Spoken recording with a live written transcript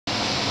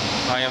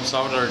I am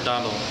Salvador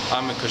Arredondo.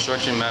 I'm a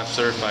construction math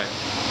certified.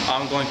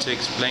 I'm going to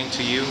explain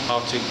to you how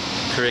to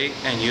create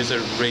and use a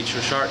ratio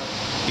chart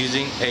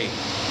using a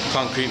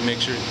concrete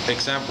mixture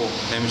example.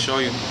 Let me show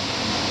you.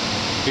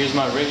 Here's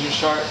my ratio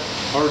chart.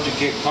 In order to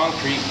get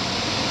concrete,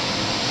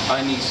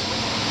 I need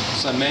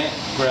cement,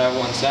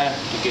 gravel, and sand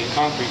to get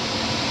concrete.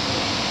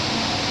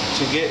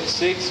 To get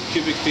 6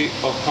 cubic feet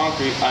of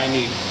concrete, I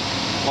need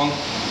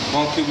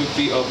 1 cubic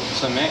feet of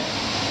cement,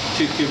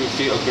 2 cubic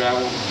feet of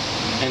gravel,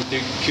 and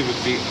 3 cubic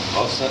feet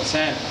of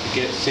sand to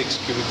get 6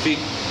 cubic feet.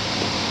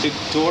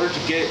 In order to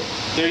get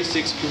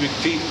 36 cubic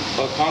feet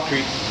of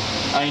concrete,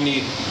 I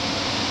need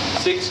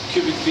 6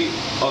 cubic feet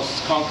of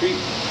concrete,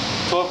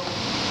 12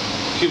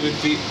 cubic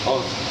feet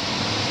of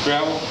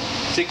gravel,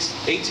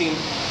 18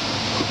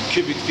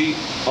 cubic feet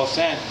of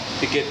sand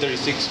to get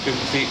 36 cubic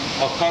feet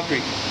of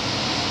concrete.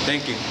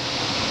 Thank you.